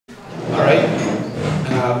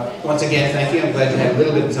once again, thank you. I'm glad you had a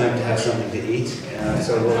little bit of time to have something to eat.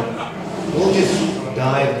 So we'll just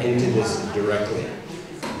dive into this directly.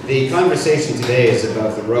 The conversation today is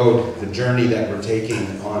about the road, the journey that we're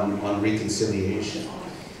taking on reconciliation.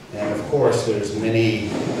 And of course, there's many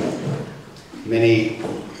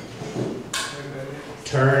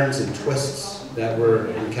turns and twists that we're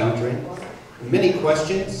encountering, many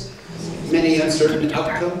questions, many uncertain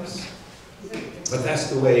outcomes, but that's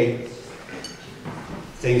the way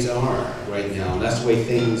things are right now. That's the way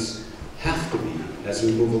things have to be as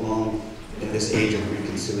we move along in this age of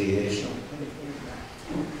reconciliation.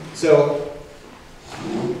 So,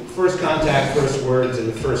 first contact, first words in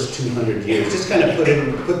the first 200 years. Just kind of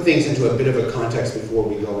put things into a bit of a context before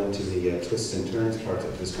we go into the twists and turns part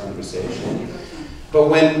of this conversation. But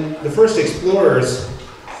when the first explorers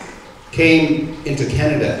came into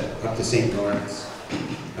Canada, up to St. Lawrence,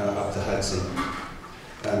 up the Hudson,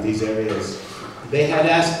 these areas, they had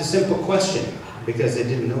asked the simple question, because they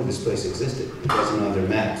didn't know this place existed. It wasn't on their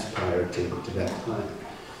maps prior to that time.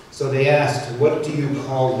 So they asked, what do you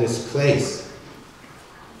call this place?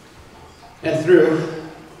 And through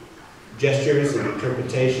gestures and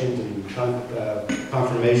interpretations and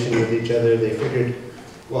confirmation with each other, they figured,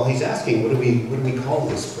 well, he's asking, what do we call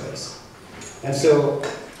this place? And so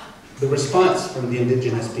the response from the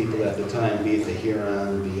indigenous people at the time, be it the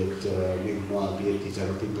Huron, be it Mi'kmaq, be it these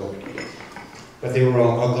other people, but they were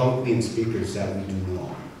all Algonquian speakers that we do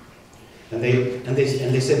know. And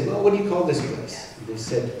they said, well, what do you call this place? And they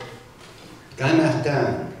said,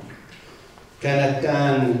 Ganatan.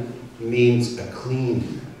 Ganatan means a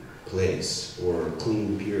clean place, or a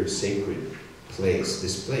clean, pure, sacred place.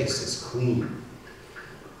 This place is clean.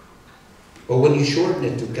 But when you shorten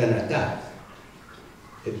it to Ganata,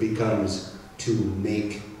 it becomes to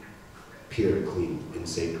make pure, clean, and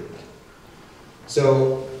sacred.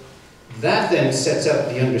 So that then sets up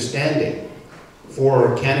the understanding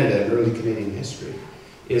for Canada and early Canadian history,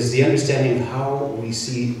 is the understanding of how we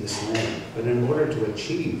see this land. But in order to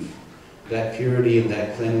achieve that purity and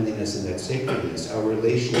that cleanliness and that sacredness, our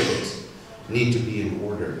relationships need to be in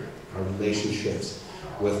order. Our relationships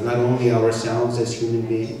with not only ourselves as human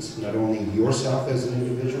beings, not only yourself as an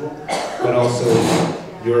individual, but also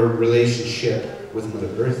your relationship with Mother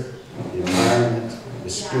Earth, the environment, the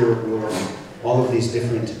spirit world, all of these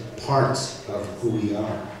different parts of who we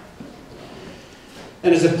are.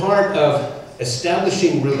 And as a part of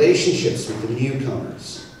establishing relationships with the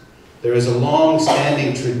newcomers, there is a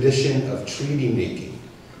long-standing tradition of treaty-making,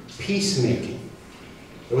 peacemaking.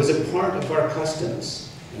 It was a part of our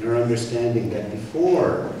customs and our understanding that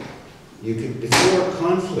before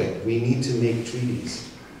conflict, we need to make treaties.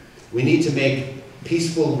 We need to make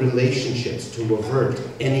peaceful relationships to avert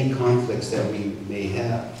any conflicts that we may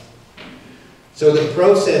have. So the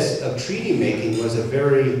process of treaty making was a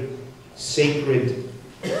very sacred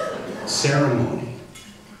ceremony.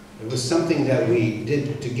 It was something that we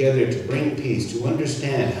did together to bring peace, to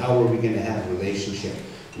understand how are we going to have a relationship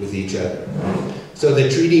with each other. So the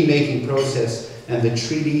treaty making process and the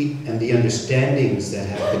treaty and the understandings that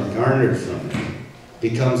have been garnered from it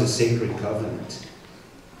becomes a sacred covenant.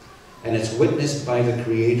 And it's witnessed by the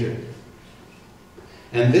Creator.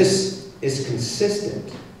 And this is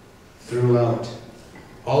consistent throughout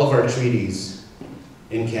all of our treaties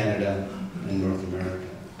in Canada and North America,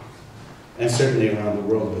 and certainly around the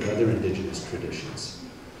world with other indigenous traditions.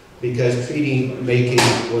 Because treaty making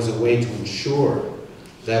was a way to ensure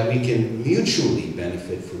that we can mutually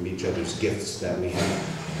benefit from each other's gifts that we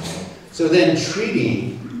have. So then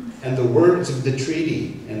treaty and the words of the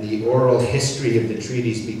treaty and the oral history of the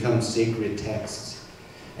treaties become sacred texts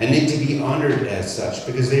and need to be honored as such,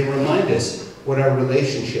 because they remind us what our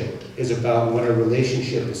relationship is about and what our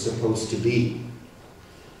relationship is supposed to be.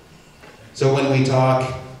 So when we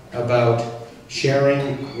talk about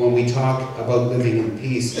sharing, when we talk about living in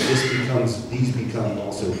peace, these become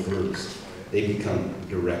also verbs. They become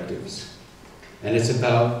directives. And it's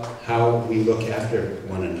about how we look after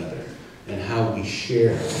one another and how we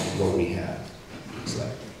share what we have. Next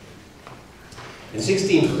slide. In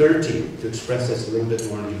 1613, to express this a little bit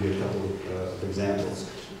more and give you a couple of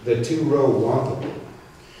examples, the two-row wampum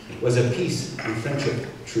was a peace and friendship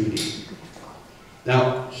treaty.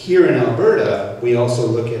 Now, here in Alberta, we also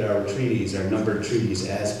look at our treaties, our numbered treaties,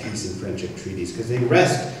 as peace and friendship treaties, because they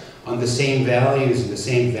rest on the same values and the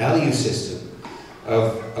same value system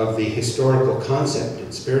of the historical concept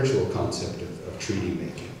and spiritual concept of treaty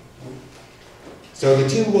making. So the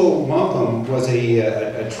two-row wampum was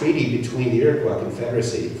a treaty between the Iroquois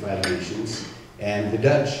Confederacy, the Five Nations, and the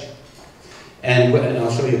Dutch. And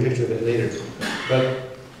I'll show you a picture of it later.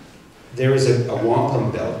 But there is a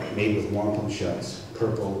wampum belt made with wampum shells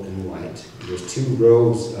purple and white. There's 2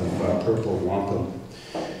 rows of purple wampum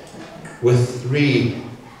with 3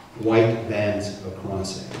 white bands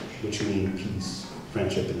across it, which mean peace,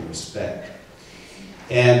 friendship, and respect.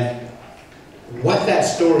 And what that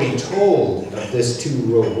story told of this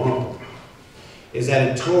 2-row wampum is that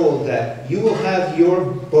it told that you will have your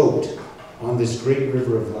boat on this great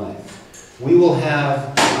river of life. We will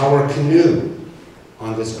have our canoe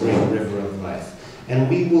on this great river of life. And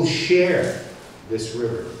we will share this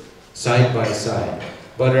river side by side.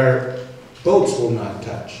 But our boats will not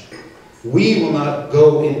touch. We will not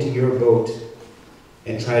go into your boat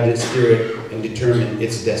and try to steer it and determine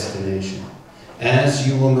its destination. As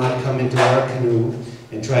you will not come into our canoe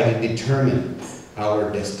and try to determine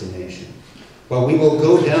our destination. But we will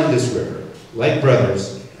go down this river like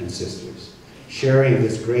brothers and sisters, sharing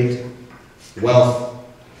this great wealth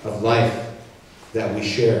of life that we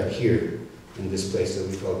share here in this place that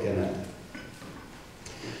we call Canada.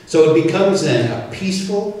 So it becomes then a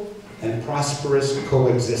peaceful and prosperous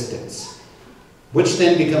coexistence, which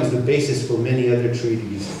then becomes the basis for many other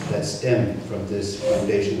treaties that stem from this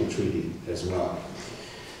foundational treaty as well.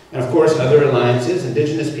 And of course, other alliances.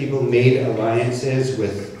 Indigenous people made alliances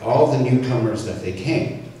with all the newcomers that they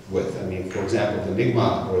came with. I mean, for example, the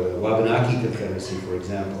Mi'kmaq or the Wabanaki Confederacy, for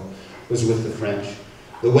example, was with the French.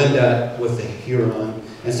 The Wendat with the Huron.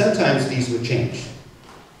 And sometimes these would change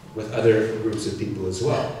with other groups of people as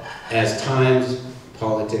well, as times,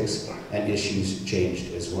 politics, and issues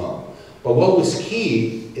changed as well. But what was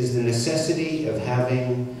key is the necessity of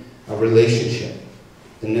having a relationship,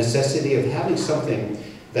 the necessity of having something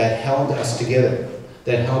that held us together,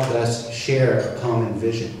 that helped us share a common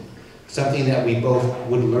vision, something that we both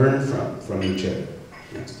would learn from each other.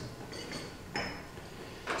 Next.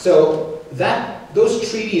 So those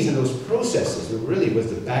treaties and those processes were really was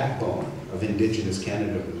the backbone of Indigenous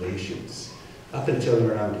Canada relations up until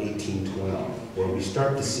around 1812, where we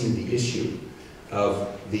start to see the issue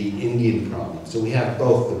of the Indian problem. So we have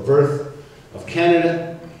both the birth of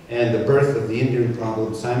Canada and the birth of the Indian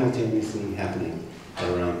problem simultaneously happening at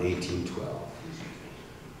around 1812.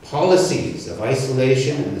 Policies of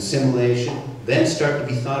isolation and assimilation then start to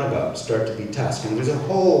be thought about, start to be tasked. And there's a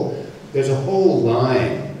whole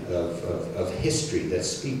line of history that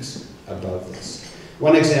speaks about this.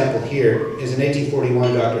 One example here is in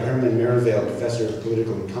 1841, Dr. Herman Merivale, professor of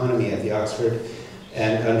political economy at the Oxford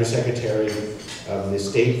and Undersecretary of the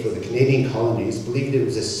State for the Canadian Colonies, believed it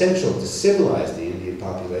was essential to civilize the Indian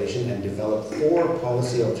population and develop 4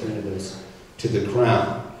 policy alternatives to the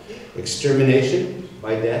Crown: extermination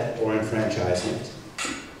by death or enfranchisement,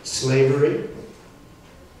 slavery,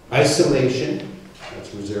 isolation,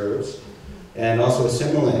 that's reserves, and also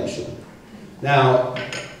assimilation. Now,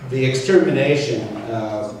 the extermination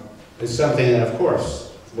is something that, of course,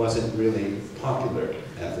 wasn't really popular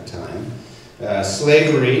at the time.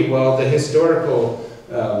 Slavery, well, the historical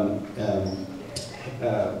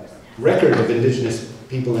record of Indigenous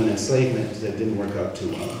people in enslavement that didn't work out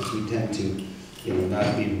too well, because we tend to,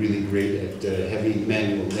 not be really great at heavy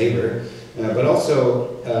manual labor, but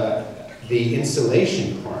also the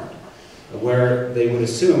insulation part, where they would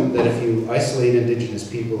assume that if you isolate Indigenous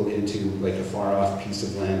people into like a far-off piece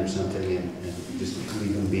of land or something and just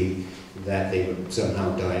leave them be, that they would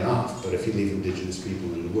somehow die off. But if you leave Indigenous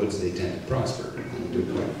people in the woods, they tend to prosper and do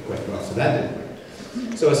quite well. So that didn't work.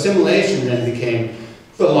 So assimilation then became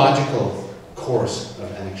the logical course of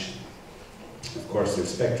action. Of course,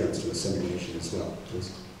 there's spectrums to assimilation as well.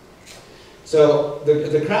 So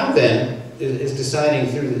the Crown then is deciding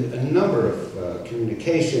through a number of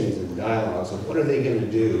communications and dialogues of what are they going to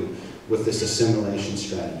do with this assimilation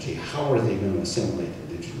strategy. How are they going to assimilate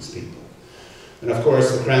Indigenous people? And of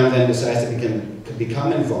course, the Crown then decides to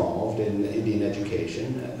become involved in Indian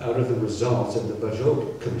education out of the results of the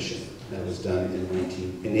Bajot Commission that was done in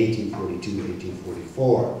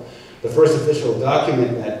 1842-1844. The first official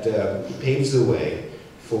document that paves the way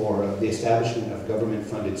for the establishment of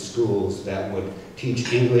government-funded schools that would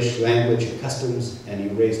teach English language and customs and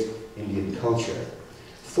erased Indian culture.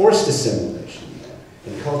 Forced assimilation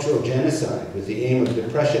and cultural genocide with the aim of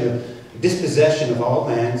dispossession of all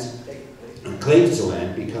lands and claims to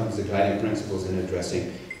land becomes the guiding principles in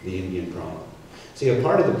addressing the Indian problem. See, a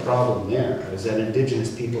part of the problem there is that Indigenous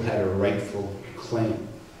people had a rightful claim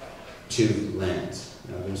to lands.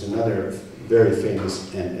 Now, there's another very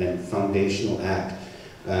famous and foundational act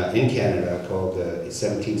in Canada called the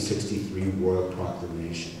 1763 Royal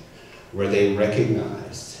Proclamation, where they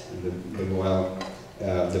recognized,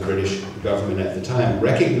 the British government at the time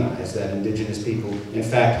recognized that Indigenous people, in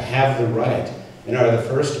fact, have the right and are the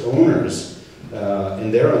first owners,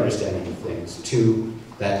 in their understanding of things, to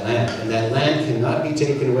that land. And that land cannot be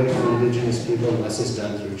taken away from indigenous people unless it's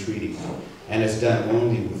done through treaty. And it's done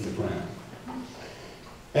only with the Crown.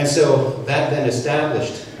 And so that then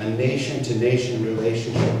established a nation-to-nation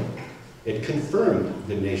relationship. It confirmed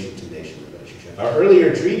the nation-to-nation relationship. Our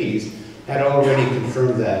earlier treaties had already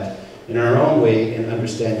confirmed that in our own way and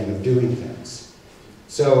understanding of doing things.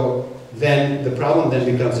 So then the problem then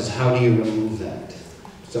becomes is how do you remove that?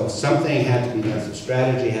 So something had to be done, some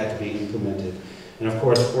strategy had to be implemented. And of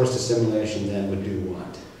course, forced assimilation then would do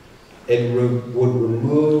what? It would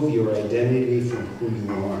remove your identity from who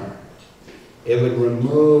you are. It would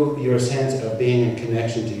remove your sense of being in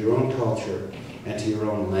connection to your own culture and to your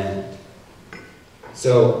own land.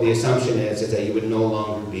 So the assumption is that you would no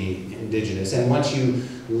longer be indigenous. And once you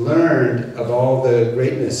learned of all the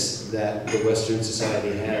greatness that the Western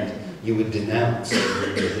society had, you would denounce your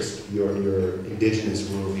indigenous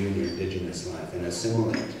worldview and your indigenous life and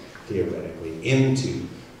assimilate, theoretically, into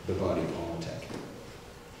the body politic.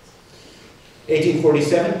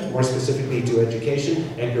 1847, more specifically to education,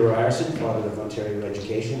 Edgar Ryerson, father of Ontario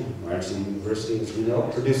education, Ryerson University, as we know,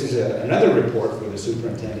 produces another report for the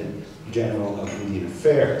Superintendent General of Indian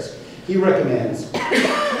Affairs. He recommends,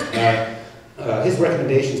 his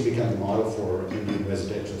recommendations become the model for Indian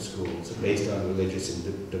residential schools based on religious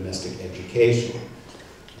and domestic education.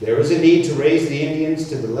 There is a need to raise the Indians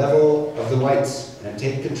to the level of the whites and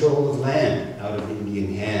take control of land out of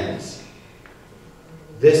Indian hands.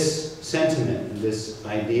 This sentiment, this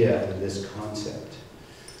idea, this concept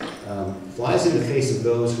flies in the face of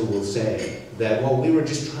those who will say that, well, we were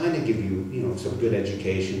just trying to give you, some good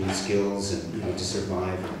education and skills and, to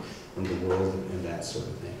survive in the world and that sort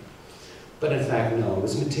of thing. But in fact, no, it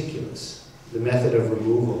was meticulous. The method of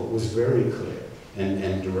removal was very clear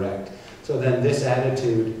and direct. So then this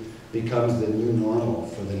attitude becomes the new normal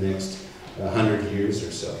for the next 100 years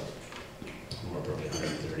or so, or probably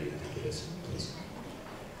 130, I think it is.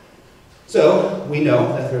 So we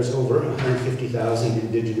know that there's over 150,000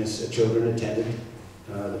 Indigenous children attended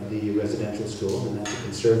the residential schools, and that's a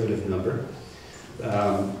conservative number.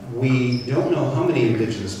 We don't know how many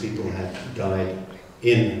Indigenous people have died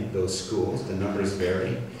in those schools. The numbers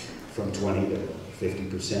vary from 20 to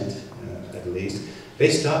 50% at least. They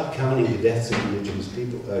stopped counting the deaths of Indigenous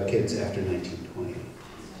people, kids after 1920.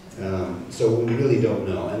 So we really don't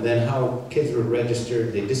know. And then how kids were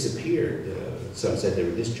registered, they disappeared. Some said they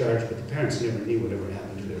were discharged, but the parents never knew whatever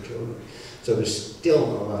happened to their children. So there's still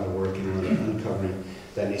a lot of work and a lot of uncovering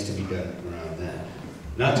that needs to be done around that.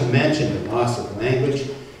 Not to mention the loss of language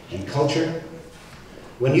and culture.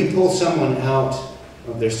 When you pull someone out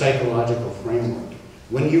of their psychological framework,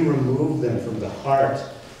 when you remove them from the heart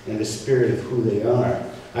and the spirit of who they are,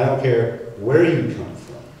 I don't care where you come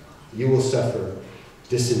from, you will suffer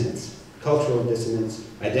dissonance, cultural dissonance,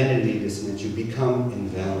 identity dissonance. You become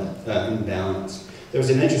imbalanced. There was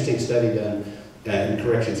an interesting study done in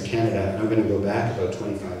Corrections Canada. I'm going to go back about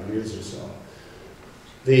 25 years or so.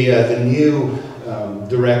 The new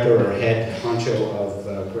director or head honcho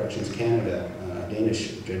of Corrections Canada, a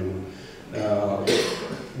Danish gentleman,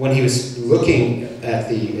 when he was looking at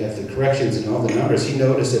the corrections and all the numbers, he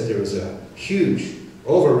noticed that there was a huge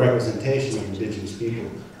over-representation of Indigenous people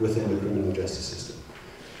within the criminal justice system.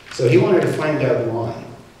 So he wanted to find out why.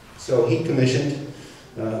 So he commissioned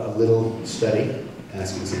a little study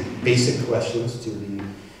asking some basic questions to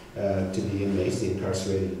the inmates, the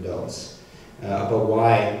incarcerated adults, about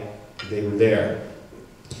why they were there.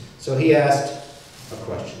 So he asked a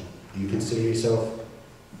question. Do you consider yourself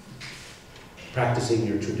practicing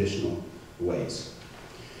your traditional ways?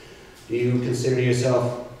 Do you consider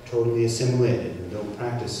yourself totally assimilated and don't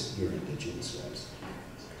practice your indigenous ways?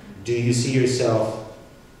 Do you see yourself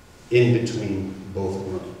in between both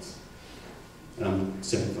worlds? And I'm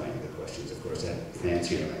simplifying the questions, of course, I had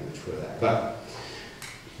fancier language for that. But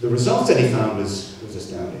the results that he found was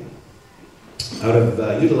astounding. Out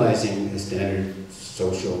of utilizing the standard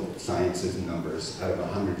social sciences numbers, out of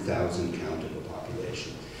 100,000 countable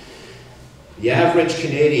population, the average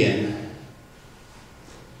Canadian,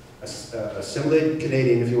 assimilated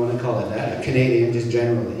Canadian, if you want to call it that, a Canadian just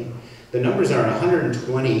generally, the numbers are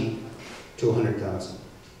 120 to 100,000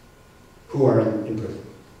 who are in prison.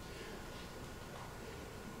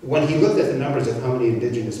 When he looked at the numbers of how many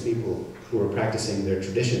Indigenous people who were practicing their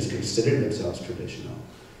traditions considered themselves traditional,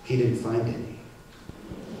 he didn't find any.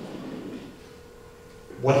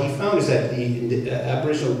 What he found is that the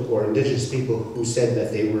Aboriginal or Indigenous people who said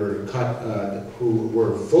that they were who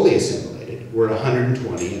were fully assimilated were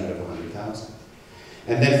 120 out of 100,000.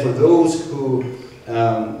 And then for those who,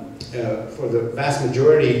 for the vast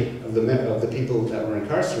majority of the people that were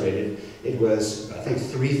incarcerated, it was, I think,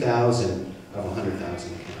 3,000 of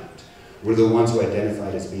 100,000 count were the ones who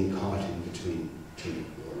identified as being caught in between two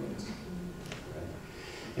worlds. Right?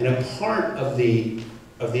 And a part of the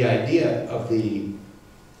idea of the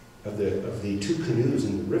two canoes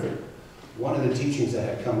in the river, one of the teachings that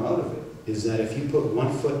had come out of it is that if you put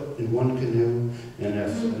one foot in one canoe and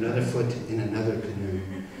another foot in another canoe,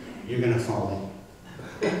 you're going to fall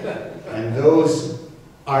in. And those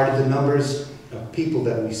are the numbers of people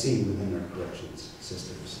that we see within our corrections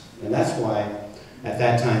systems. And that's why, at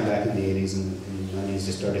that time, back in the 80s and the 90s,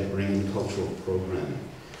 they started bringing cultural programming.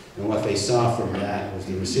 And what they saw from that was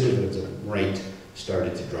the recidivism rate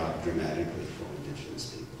started to drop dramatically for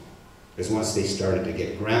Indigenous people. Because once they started to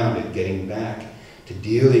get grounded, getting back to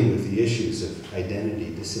dealing with the issues of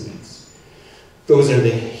identity dissonance, those are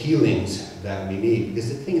the healings that we need. Because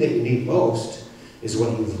the thing that you need most is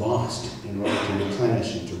what you've lost in order to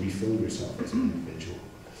replenish and to refill yourself as an individual.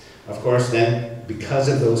 Of course, then, because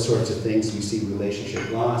of those sorts of things, you see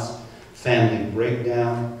relationship loss, family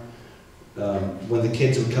breakdown. When the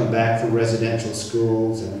kids would come back from residential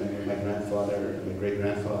schools, and my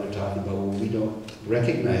great-grandfather talking about, well, we don't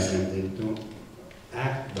recognize them, they don't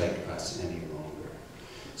act like us any longer.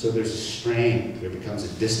 So there's a strain, there becomes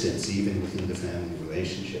a distance even within the family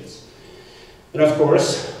relationships. And of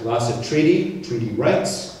course, loss of treaty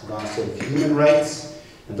rights, loss of human rights,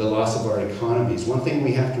 and the loss of our economies. One thing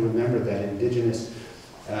we have to remember that Indigenous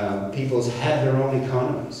peoples had their own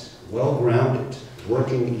economies, well-grounded,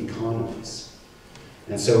 working economies.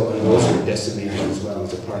 And so those were decimated as well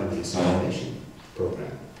as a part of the assimilation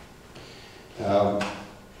program.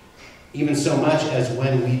 Even so much as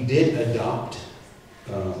when we did adopt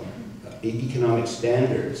economic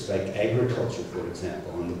standards, like agriculture, for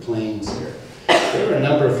example, on the plains here, there were a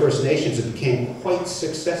number of First Nations that became quite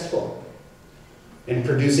successful in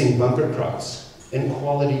producing bumper crops and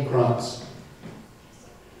quality crops.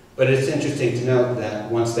 But it's interesting to note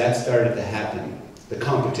that once that started to happen, the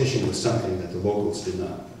competition was something that the locals did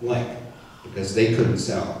not like, because they couldn't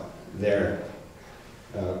sell their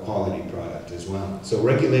quality product as well. So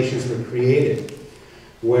regulations were created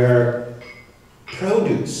where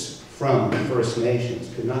produce from the First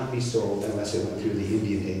Nations could not be sold unless it went through the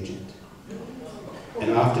Indian agent.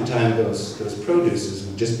 And oftentimes those produces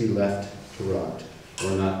would just be left to rot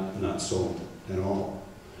or not sold at all.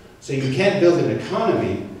 So you can't build an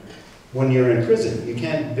economy when you're in prison. You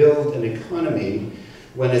can't build an economy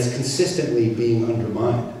when it's consistently being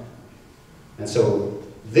undermined. And so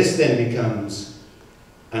this then becomes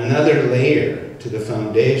another layer to the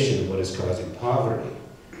foundation of what is causing poverty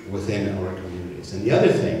within our communities. And the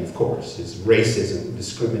other thing, of course, is racism,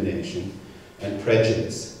 discrimination, and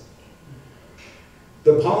prejudice.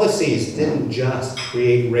 The policies didn't just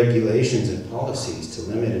create regulations and policies to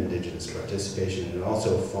limit Indigenous participation, it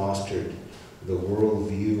also fostered the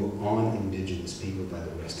worldview on Indigenous people by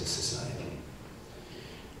the rest of society.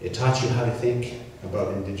 It taught you how to think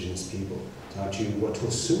about Indigenous people, taught you what to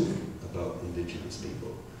assume about Indigenous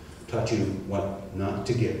people, taught you what not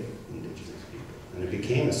to give Indigenous people. And it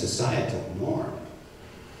became a societal norm.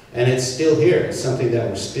 And it's still here. It's something that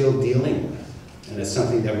we're still dealing with. And it's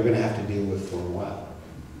something that we're going to have to deal with for a while.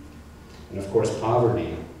 And of course,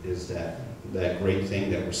 poverty is that great thing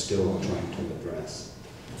that we're still trying to address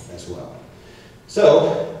as well.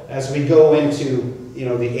 So, as we go into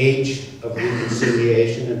the age of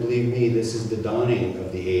reconciliation, and believe me, this is the dawning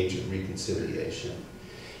of the age of reconciliation.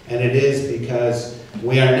 And it is because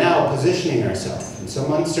we are now positioning ourselves in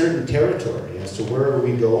some uncertain territory as to where are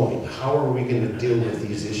we going, how are we going to deal with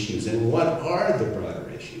these issues, and what are the broader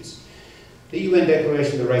issues. The UN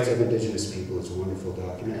Declaration of the Rights of Indigenous People is a wonderful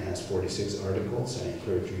document. It has 46 articles. I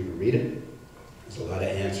encourage you to read it. There's a lot of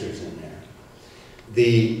answers in there.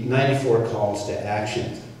 The 94 calls to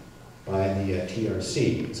action by the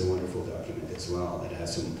TRC is a wonderful document as well.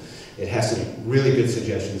 It has some really good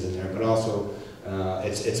suggestions in there, but also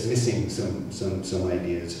it's missing some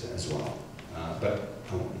ideas as well. But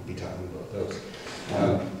I won't be talking about those.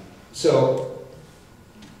 So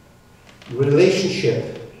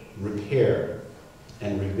relationship repair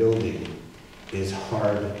and rebuilding is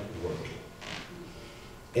hard work.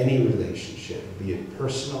 Any relationship, be it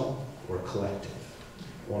personal or collective,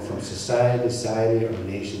 or from society to society or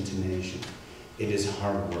nation to nation, it is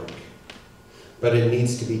hard work. But it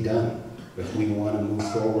needs to be done if we want to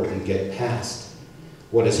move forward and get past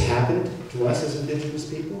what has happened to us as Indigenous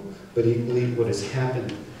people, but equally what has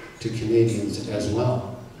happened to Canadians as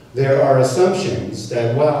well. There are assumptions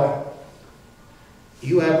that, well,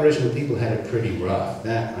 you Aboriginal people had it pretty rough.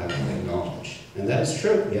 That I will acknowledge. And that is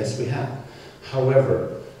true. Yes, we have.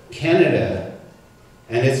 However, Canada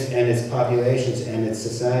and its populations and its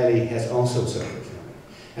society has also suffered from it.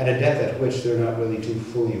 and a depth at which they're not really too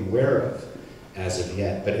fully aware of as of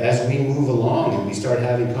yet. But as we move along and we start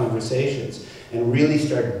having conversations and really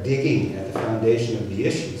start digging at the foundation of the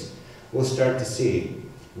issues, we'll start to see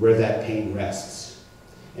where that pain rests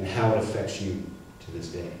and how it affects you to this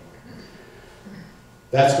day.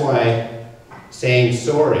 That's why saying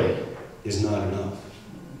sorry is not enough.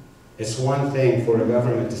 It's one thing for a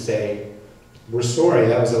government to say, we're sorry,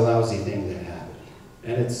 that was a lousy thing that happened.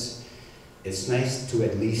 And it's nice to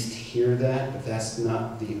at least hear that, but that's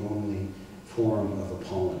not the only form of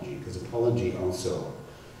apology, because apology also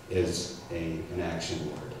is an action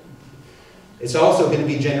word. It's also going to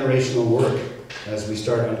be generational work as we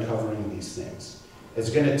start uncovering these things. It's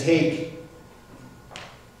going to take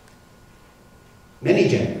many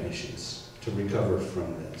generations to recover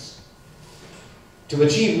from this. To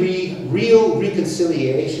achieve real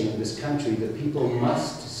reconciliation in this country, the people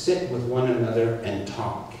must sit with one another and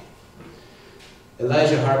talk.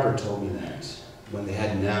 Elijah Harper told me that when they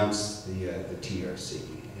had announced the TRC.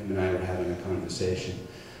 Him and I were having a conversation.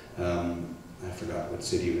 I forgot what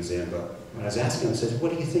city he was in, but when I was asking him, I said,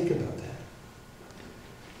 what do you think about that?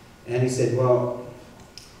 And he said, well,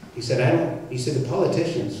 he said, the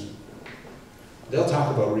politicians, they'll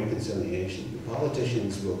talk about reconciliation. The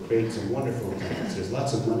politicians will create some wonderful things. There's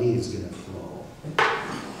lots of money is going to flow.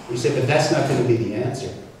 He said, but that's not going to be the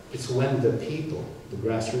answer. It's when the people, the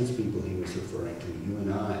grassroots people he was referring to, you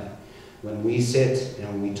and I, when we sit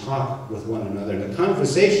and we talk with one another. The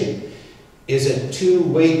conversation is a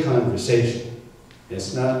two-way conversation.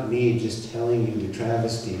 It's not me just telling you the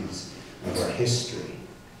travesties of our history,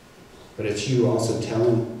 but it's you also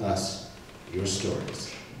telling us your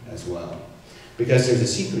stories as well. Because there's a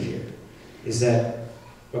secret here, is that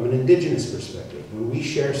from an Indigenous perspective, when we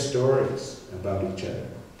share stories about each other,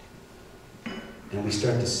 and we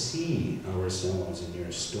start to see ourselves in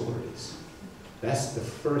your stories, that's the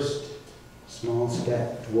first small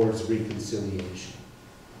step towards reconciliation.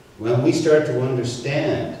 When we start to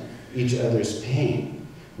understand each other's pain,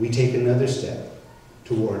 we take another step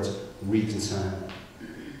towards reconciling.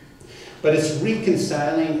 But it's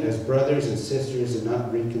reconciling as brothers and sisters and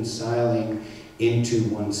not reconciling into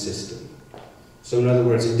one system. So in other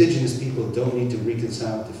words, Indigenous people don't need to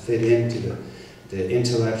reconcile to fit into the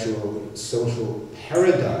intellectual, social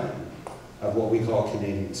paradigm of what we call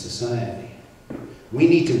Canadian society. We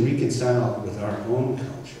need to reconcile with our own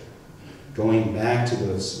culture, going back to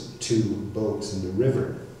those two boats in the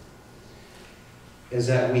river, is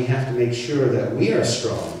that we have to make sure that we are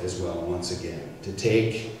strong as well, once again, to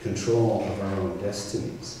take control of our own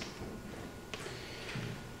destinies.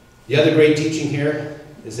 The other great teaching here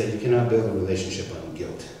is that you cannot build a relationship on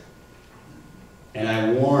guilt. And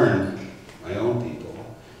I warn my own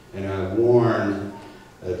people, and I warn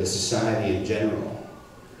the society in general,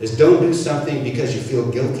 is don't do something because you feel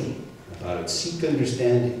guilty about it. Seek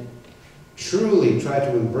understanding. Truly try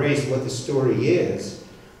to embrace what the story is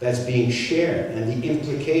that's being shared and the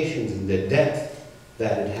implications and the depth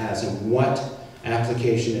that it has and what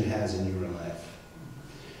application it has in your life.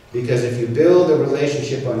 Because if you build a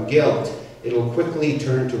relationship on guilt, it will quickly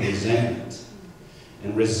turn to resentment.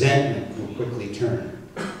 And resentment will quickly turn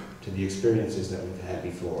to the experiences that we've had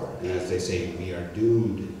before. And as they say, we are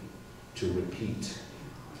doomed to repeat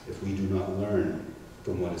if we do not learn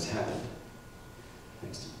from what has happened.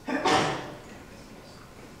 Next.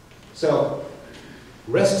 So,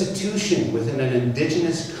 restitution within an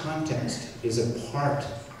Indigenous context is a part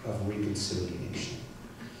of reconciliation.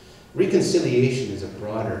 Reconciliation is a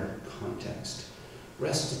broader context.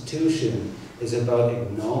 Restitution is about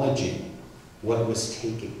acknowledging what was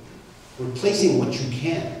taken, replacing what you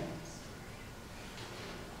can,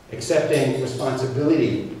 accepting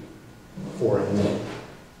responsibility for it.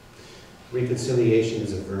 Reconciliation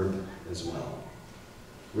is a verb as well.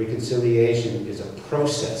 Reconciliation is a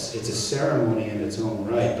process. It's a ceremony in its own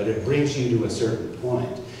right, but it brings you to a certain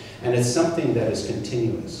point. And it's something that is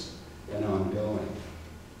continuous and ongoing.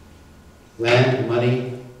 Land and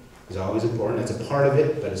money is always important. It's a part of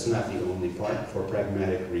it, but it's not the only part for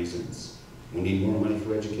pragmatic reasons. We need more money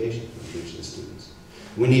for education for Indigenous students.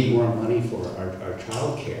 We need more money for our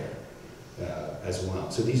child care as well.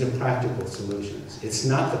 So these are practical solutions. It's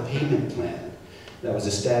not the payment plan that was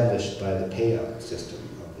established by the payout system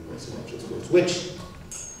of the residential schools, which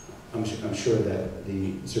I'm sure that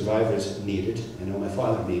the survivors needed. I know my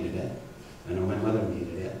father needed it. I know my mother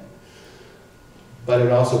needed it. But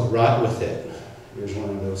it also brought with it, here's one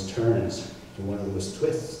of those turns, to one of those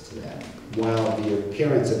twists to that. While the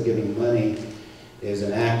appearance of giving money is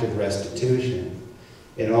an act of restitution,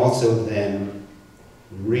 it also then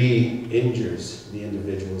re-injures the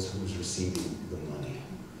individuals who's receiving the money.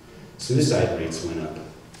 Suicide rates went up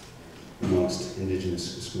amongst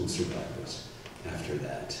Indigenous school survivors after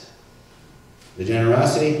that. The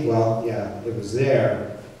generosity, well, yeah, it was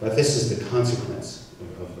there, but this is the consequence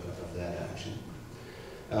of that action.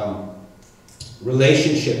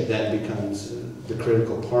 Relationship then becomes the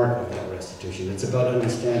critical part of that restitution. It's about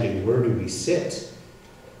understanding, where do we sit?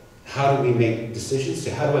 How do we make decisions?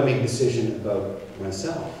 How do I make a decision about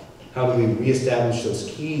myself? How do we reestablish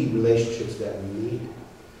those key relationships that we need?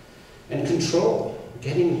 And control,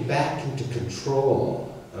 getting back into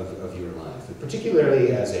control of your life, and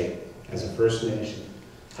particularly as a First Nation.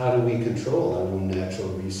 How do we control our own natural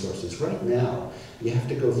resources? Right now, you have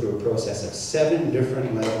to go through a process of 7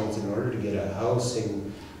 different levels in order to get a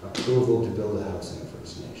housing approval to build a house in a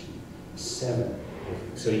First Nation. 7.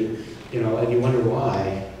 So you know, and you wonder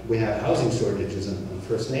why we have housing shortages on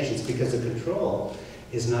First Nations, because the control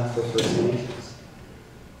is not for First Nations.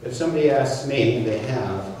 If somebody asks me, and they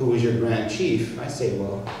have, who is your Grand Chief, I say,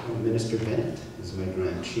 well, Minister Bennett is my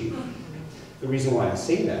Grand Chief. The reason why I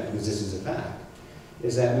say that, because this is a fact,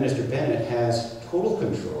 is that Minister Bennett has total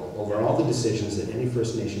control over all the decisions that any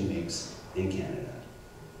First Nation makes in Canada.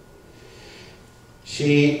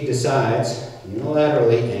 She decides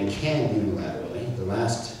unilaterally, and can unilaterally, the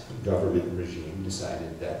last government regime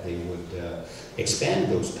decided that they would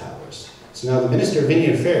expand those powers. So now the Minister of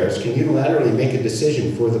Indian Affairs can unilaterally make a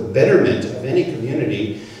decision for the betterment of any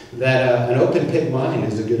community that an open pit mine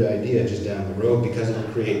is a good idea just down the road because it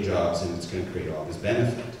will create jobs and it's going to create all this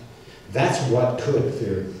benefit. That's what could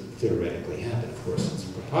theoretically happen. Of course, it's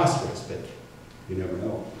preposterous, but you never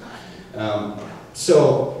know.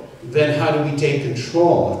 So then how do we take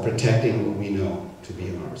control of protecting what we know to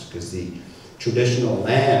be ours? Because the traditional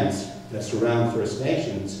lands that surround First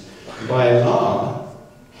Nations, by law,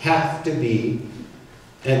 have to be,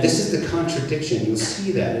 and this is the contradiction, you'll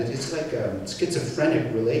see that, it's like a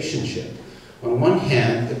schizophrenic relationship. On one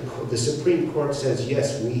hand, the Supreme Court says,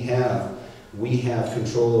 yes, we have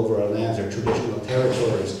control over our lands, our traditional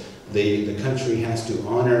territories. The country has to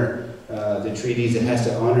honor the treaties, it has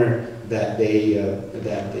to honor that the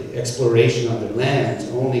exploration on their lands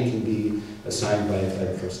only can be assigned by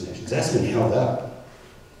the First Nations. That's been held up.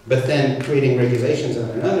 But then creating regulations on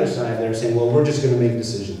another side, they're saying, well, we're just going to make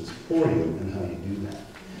decisions for you and how you do that.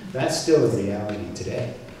 That's still a reality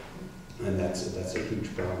today, and that's a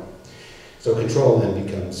huge problem. So control then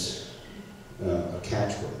becomes a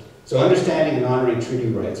catchword. So understanding and honoring treaty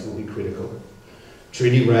rights will be critical.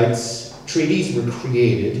 Treaties were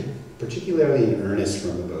created, particularly in earnest,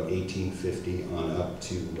 from about 1850 on up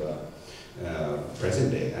to present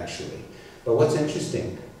day, actually. But what's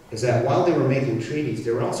interesting is that while they were making treaties,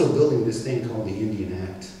 they were also building this thing called the Indian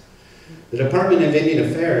Act. The Department of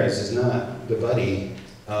Indian Affairs is not the buddy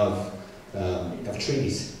of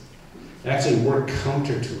treaties. They actually work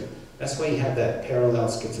counter to it. That's why you have that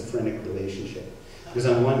parallel schizophrenic relationship. Because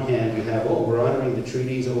on one hand you have, oh, we're honoring the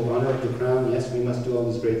treaties, oh, honor of the Crown, yes, we must do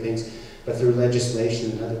all these great things, but through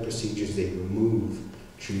legislation and other procedures they remove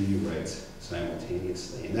treaty rights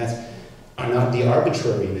simultaneously. And that's not the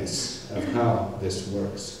arbitrariness of how this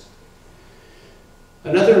works.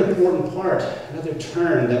 Another important part, another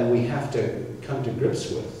turn that we have to come to grips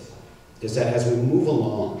with is that as we move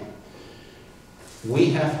along, we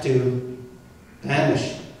have to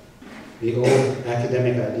banish the old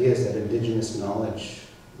academic ideas that Indigenous knowledge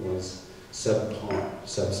was subpar,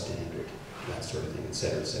 substandard, that sort of thing, et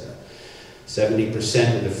cetera, et cetera.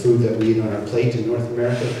 70% of the food that we eat on our plate in North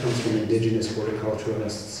America comes from Indigenous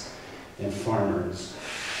horticulturalists and farmers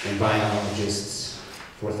and biologists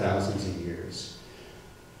for thousands of years.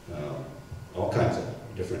 All kinds of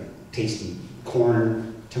different tasty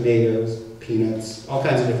corn, tomatoes, peanuts, all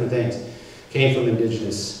kinds of different things came from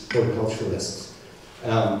Indigenous horticulturalists.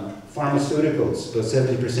 Pharmaceuticals, those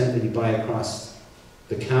 70% that you buy across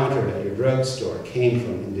the counter at your drugstore came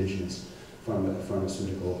from Indigenous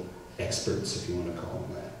pharmaceutical experts, if you want to call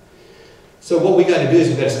them that. So what we got to do is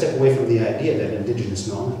we've got to step away from the idea that Indigenous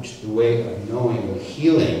knowledge, the way of knowing and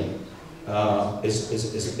healing,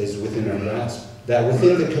 is within our grasp. That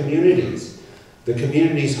within the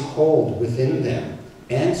communities hold within them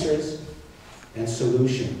answers and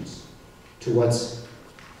solutions to what's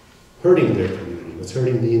hurting their community, what's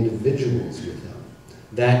hurting the individuals with them.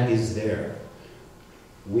 That is there.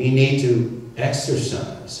 We need to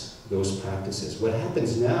exercise those practices. What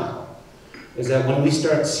happens now is that when we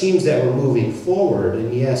start, seems that we're moving forward,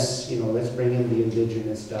 and yes, let's bring in the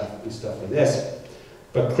Indigenous stuff and stuff like this,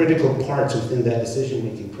 but critical parts within that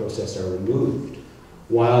decision-making process are removed.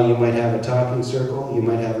 While you might have a talking circle, you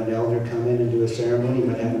might have an elder come in and do a ceremony, you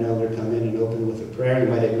might have an elder come in and open with a prayer, you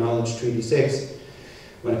might acknowledge Treaty 6.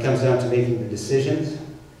 When it comes down to making the decisions,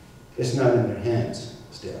 it's not in their hands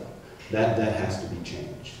still. That has to be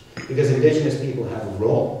changed. Because Indigenous people have a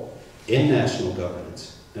role in national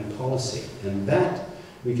governance and policy, and that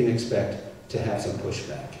we can expect to have some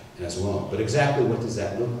pushback as well. But exactly what does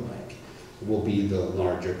that look like will be the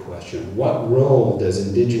larger question. What role does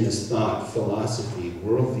Indigenous thought, philosophy,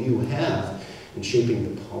 worldview have in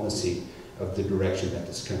shaping the policy of the direction that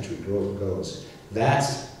this country goes?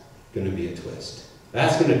 That's going to be a twist.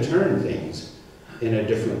 That's going to turn things in a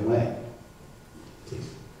different way. Please.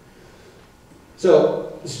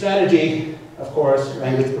 So, strategy, of course,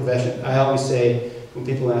 language profession. I always say, when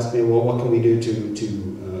people ask me, well, what can we do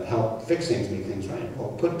to help fix things, make things right? Well,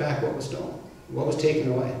 put back what was stolen, what was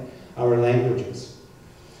taken away. Our languages.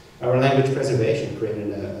 Our language preservation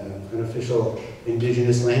created an official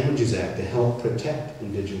Indigenous Languages Act to help protect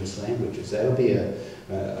Indigenous languages. That'll be a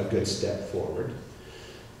good step forward.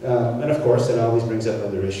 And of course, that always brings up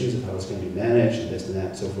other issues of how it's going to be managed, and this and that,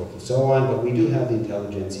 and so forth and so on, but we do have the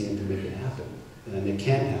intelligentsia to make it happen, and it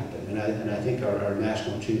can happen. And I think our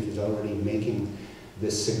national chief is already making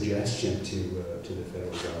this suggestion to the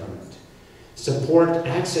federal government. Support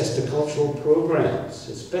access to cultural programs,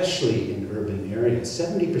 especially in urban areas.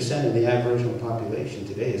 70% of the Aboriginal population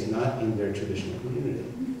today is not in their traditional community.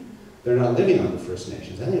 They're not living on the First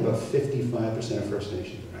Nations. I think about 55% of First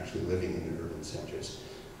Nations are actually living in the urban centers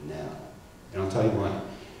now. And I'll tell you why.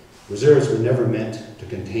 Reserves were never meant to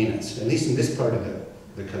contain us, at least in this part of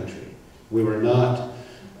the country. We were not,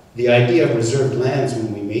 the idea of reserved lands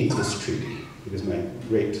when we made this treaty, because my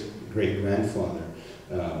great-grandfather,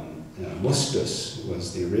 Mustus,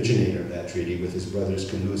 was the originator of that treaty with his brothers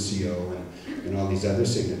Canusio and all these other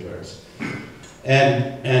signatories.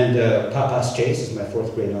 And Papas Chase is my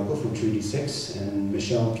fourth great uncle from Treaty 6, and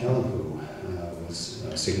Michelle Kellahu was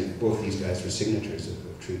both these guys were signatories of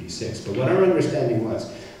Treaty 6. But what our understanding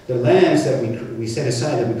was, the lands that we set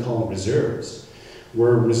aside that we call reserves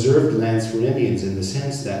were reserved lands for Indians in the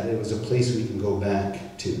sense that it was a place we can go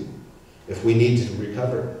back to if we needed to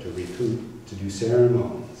recover, to recoup, to do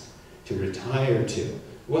ceremonies, to retire to. It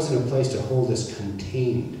wasn't a place to hold us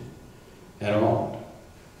contained at all.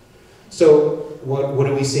 So what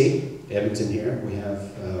do we see? Edmonton here, we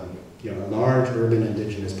have a large urban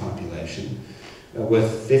Indigenous population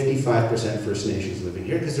with 55% First Nations living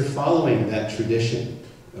here because they're following that tradition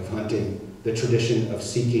of hunting, the tradition of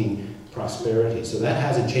seeking prosperity. So that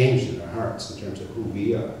hasn't changed in our hearts in terms of who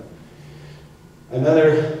we are.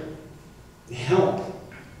 Another help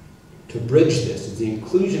to bridge this is the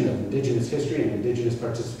inclusion of Indigenous history and Indigenous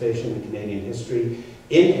participation in Canadian history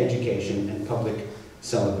in education and public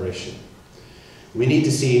celebration. We need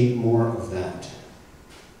to see more of that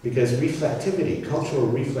because reflectivity, cultural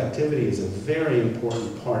reflectivity, is a very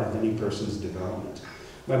important part of any person's development.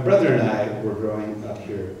 My brother and I were growing up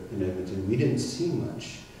here in Edmonton. We didn't see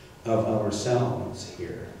much of ourselves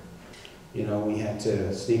here. You know, we had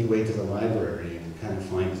to sneak away to the library and kind of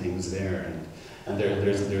find things there. And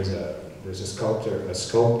there's a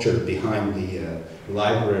sculpture behind the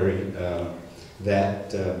library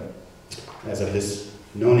that has this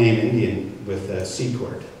no-name Indian with a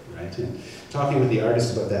C-chord, right? And talking with the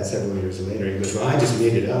artist about that several years later, he goes, well, I just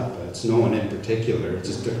made it up. It's no one in particular. It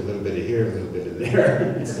just took a little bit of here, a little bit of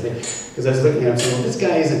there. Because I was looking at him saying, well, this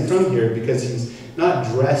guy isn't from here because he's not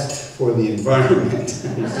dressed for the environment. He's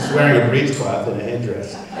just wearing a breechcloth and a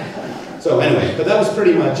headdress. So anyway, but that was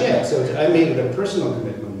pretty much it. So I made it a personal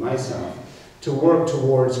commitment myself to work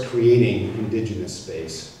towards creating Indigenous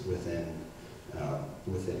space within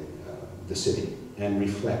the city and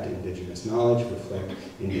reflect Indigenous knowledge, reflect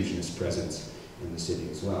Indigenous presence in the city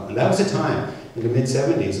as well. And that was a time in the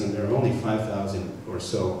mid-70s when there were only 5,000 or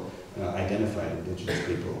so identified Indigenous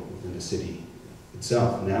people within the city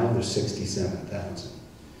itself. Now there's 67,000.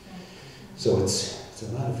 So it's a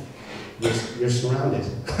lot of, you're surrounded.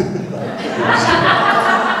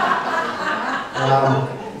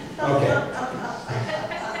 Okay.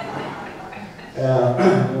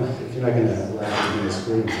 If you're not going to laugh at me,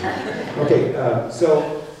 scream. Okay,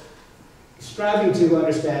 so striving to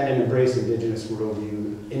understand and embrace Indigenous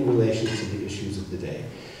worldview in relation to the issues of the day.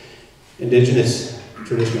 Indigenous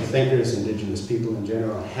traditional thinkers, Indigenous people in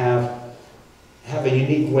general, have a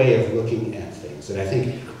unique way of looking at things that I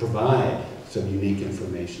think provide some unique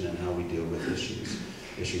information on how we deal with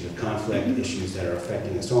issues of conflict, issues that are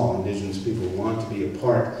affecting us all. Indigenous people want to be a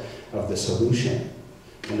part of the solution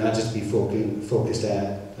and not just be focused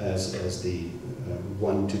as the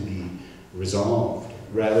one to be resolved,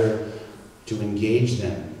 rather to engage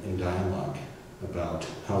them in dialogue about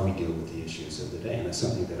how we deal with the issues of the day. And that's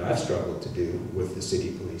something that I've struggled to do with the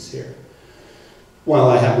city police here. While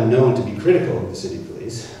I have been known to be critical of the city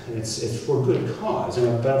police, and it's for good cause,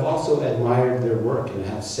 but I've also admired their work and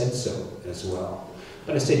have said so as well.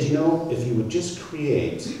 But I said, you know, if you would just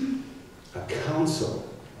create a council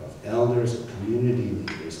of elders, of community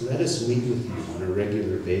leaders, let us meet with you on a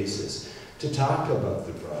regular basis to talk about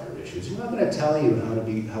the broader issues. We're not going to tell you how to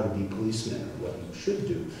be policemen or what you should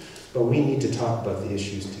do, but we need to talk about the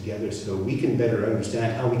issues together so we can better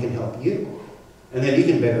understand how we can help you, and then you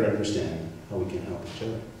can better understand how we can help each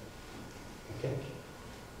other. Okay?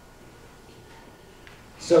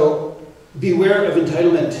 So, beware of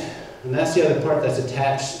entitlement. And that's the other part that's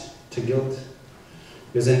attached to guilt.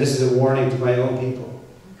 Because then this is a warning to my own people.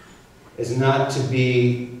 It's not to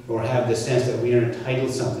be or have the sense that we are entitled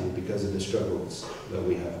to something because of the struggles that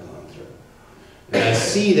we have gone through. And I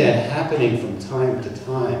see that happening from time to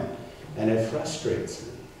time, and it frustrates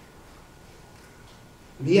me.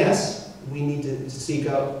 Yes, we need to seek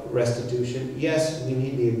out restitution. Yes, we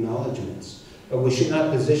need the acknowledgments. But we should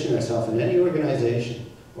not position ourselves in any organization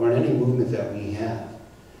or in any movement that we have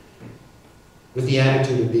with the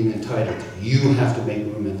attitude of being entitled. You have to make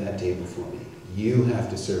room at that table for me. You have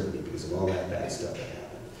to serve me because of all that bad stuff that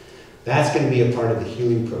happened. That's going to be a part of the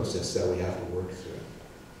healing process that we have to work through.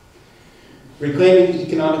 Reclaiming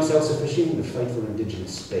economic self-sufficiency in the fight for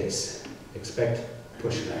Indigenous space. Expect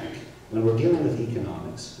pushback. When we're dealing with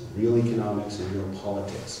economics and real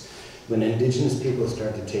politics, when Indigenous people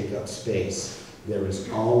start to take up space, there is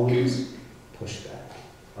always pushback.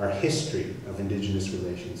 Our history of Indigenous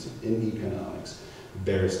relations in economics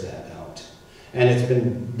bears that out. And it's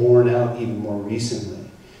been borne out even more recently,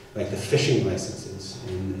 like the fishing licenses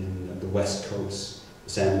in the West Coast,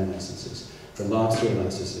 salmon licenses, the lobster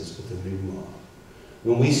licenses with the new law.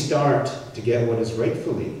 When we start to get what is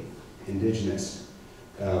rightfully Indigenous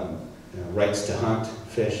rights to hunt,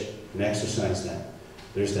 fish, and exercise that,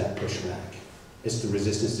 there's that pushback. It's the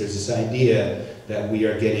resistance. There's this idea that we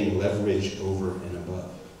are getting leverage over and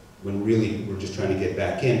above, when really we're just trying to get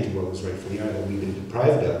back into what was rightfully ours that we've been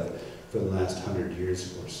deprived of for the last 100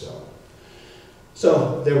 years or so.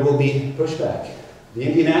 So there will be pushback. The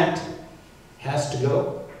Indian Act has to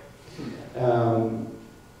go, and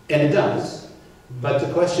it does. But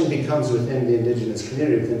the question becomes within the Indigenous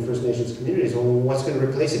community, within First Nations communities, well, what's going to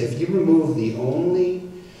replace it? If you remove the only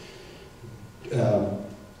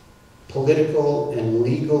political and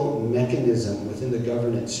legal mechanism within the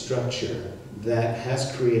governance structure that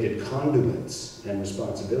has created conduits and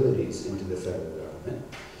responsibilities into the federal government,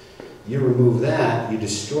 you remove that, you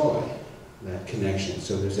destroy that connection.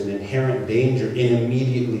 So there's an inherent danger in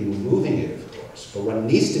immediately removing it, of course. But what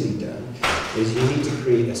needs to be done is you need to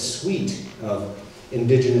create a suite of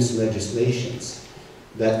Indigenous legislations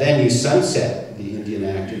that then you sunset the Indian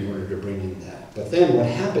Act in order to bring in that. But then what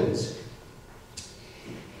happens,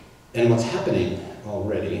 and what's happening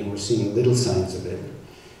already, and we're seeing little signs of it,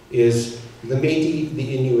 is the Métis,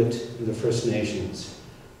 the Inuit, and the First Nations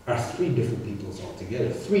are three different peoples altogether,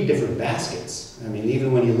 three different baskets. I mean,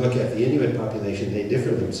 even when you look at the Inuit population, they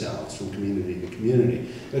differ themselves from community to community.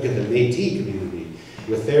 Look at the Métis community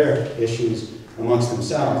with their issues amongst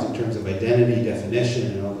themselves in terms of identity, definition,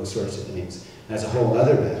 and all those sorts of things as a whole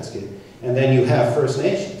other basket. And then you have First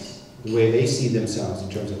Nations, the way they see themselves in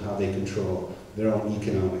terms of how they control their own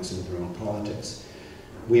economics and their own politics.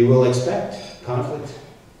 We will expect conflict,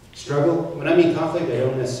 struggle. When I mean conflict, I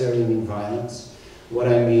don't necessarily mean violence. What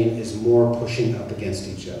I mean is more pushing up against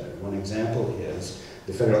each other. One example is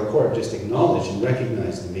the federal court just acknowledged and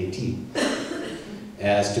recognized the Métis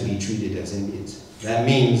as to be treated as Indians. That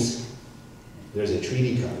means there's a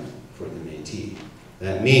treaty coming for the Métis.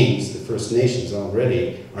 That means the First Nations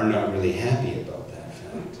already are not really happy about that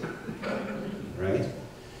fact, right?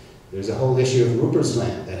 There's a whole issue of Rupert's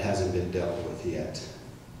land that hasn't been dealt with yet.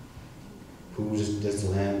 Who does the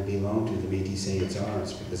land belong to? The Métis say it's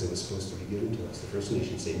ours because it was supposed to be given to us. The First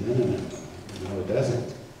Nations say, no, it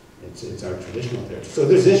doesn't. It's our traditional territory. So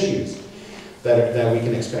there's issues that we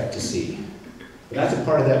can expect to see. But that's a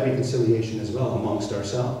part of that reconciliation as well amongst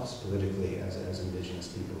ourselves, politically, as Indigenous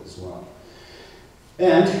people as well.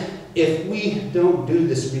 And if we don't do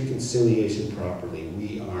this reconciliation properly,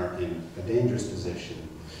 we are in a dangerous position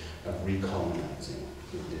of recolonizing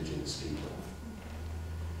Indigenous people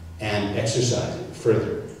and exercising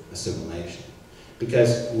further assimilation.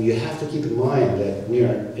 Because you have to keep in mind that we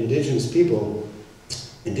are Indigenous people,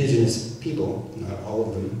 not all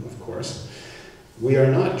of them, of course. We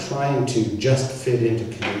are not trying to just fit into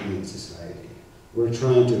Canadian society. We're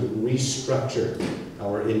trying to restructure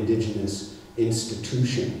our Indigenous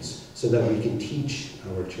institutions so that we can teach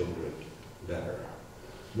our children better.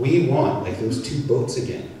 We want, like those two boats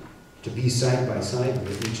again, to be side by side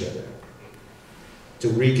with each other. To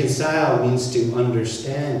reconcile means to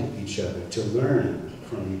understand each other, to learn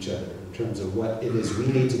from each other in terms of what it is we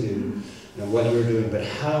need to do and what you're doing, but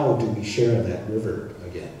how do we share that river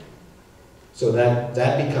again? So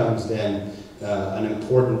that becomes then an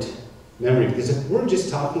important memory, because if we're just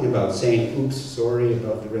talking about saying, oops, sorry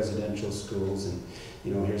about the residential schools and,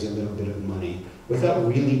 you know, here's a little bit of money, without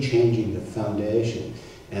really changing the foundation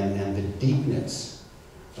and the deepness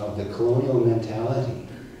of the colonial mentality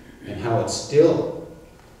and how it still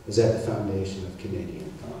is at the foundation of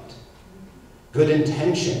Canadian thought. Good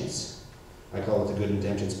intentions, I call it the Good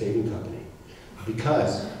Intentions Paving Company,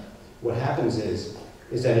 because what happens is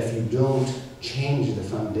that if you don't change the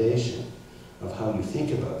foundation of how you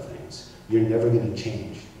think about things, you're never going to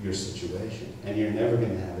change your situation, and you're never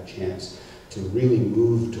going to have a chance to really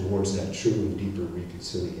move towards that true and deeper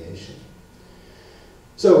reconciliation.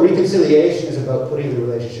 So reconciliation is about putting the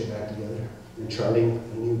relationship back together and charting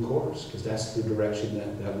a new course, because that's the direction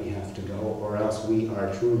that we have to go, or else we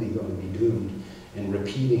are truly going to be doomed and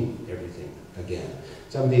repeating everything again.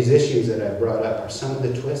 Some of these issues that I brought up are some of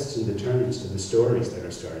the twists and the turns to the stories that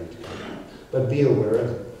are starting to come out. But be aware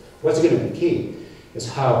of it. What's going to be key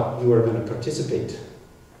is how you are going to participate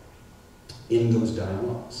in those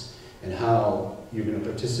dialogues, and how you're going to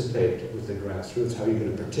participate with the grassroots, how you're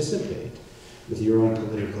going to participate with your own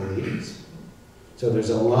political leaders. So there's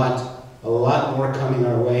a lot more coming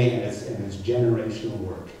our way, and it's generational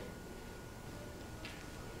work.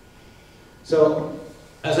 So,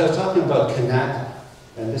 as I was talking about Kanata,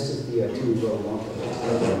 and this is the two-row lump that I was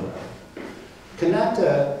talking about.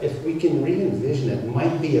 Kanata, if we can re-envision it,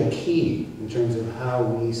 might be a key in terms of how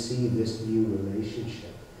we see this new relationship.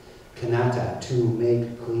 Kanata, to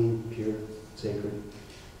make clean, pure, sacred.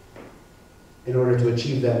 In order to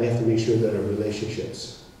achieve that, we have to make sure that our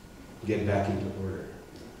relationships get back into order.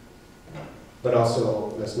 But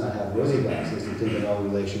also, let's not have rosy glasses and think that all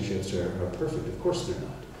relationships are perfect. Of course they're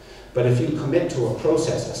not. But if you commit to a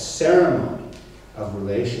process, a ceremony of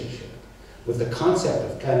relationship, with the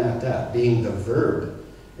concept of kanata being the verb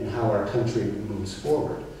in how our country moves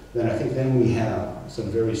forward, then I think then we have some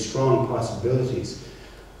very strong possibilities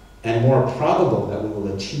and more probable that we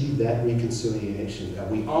will achieve that reconciliation that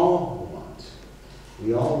we all want.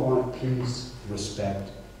 We all want peace,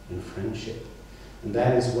 respect, and friendship. And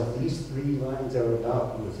that is what these 3 lines are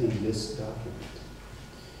about within this document.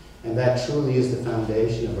 And that truly is the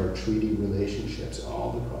foundation of our treaty relationships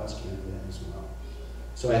all across Canada as well.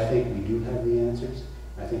 So I think we do have the answers.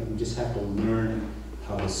 I think we just have to learn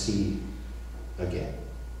how to see again.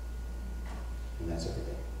 And that's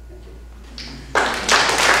everything. Thank you.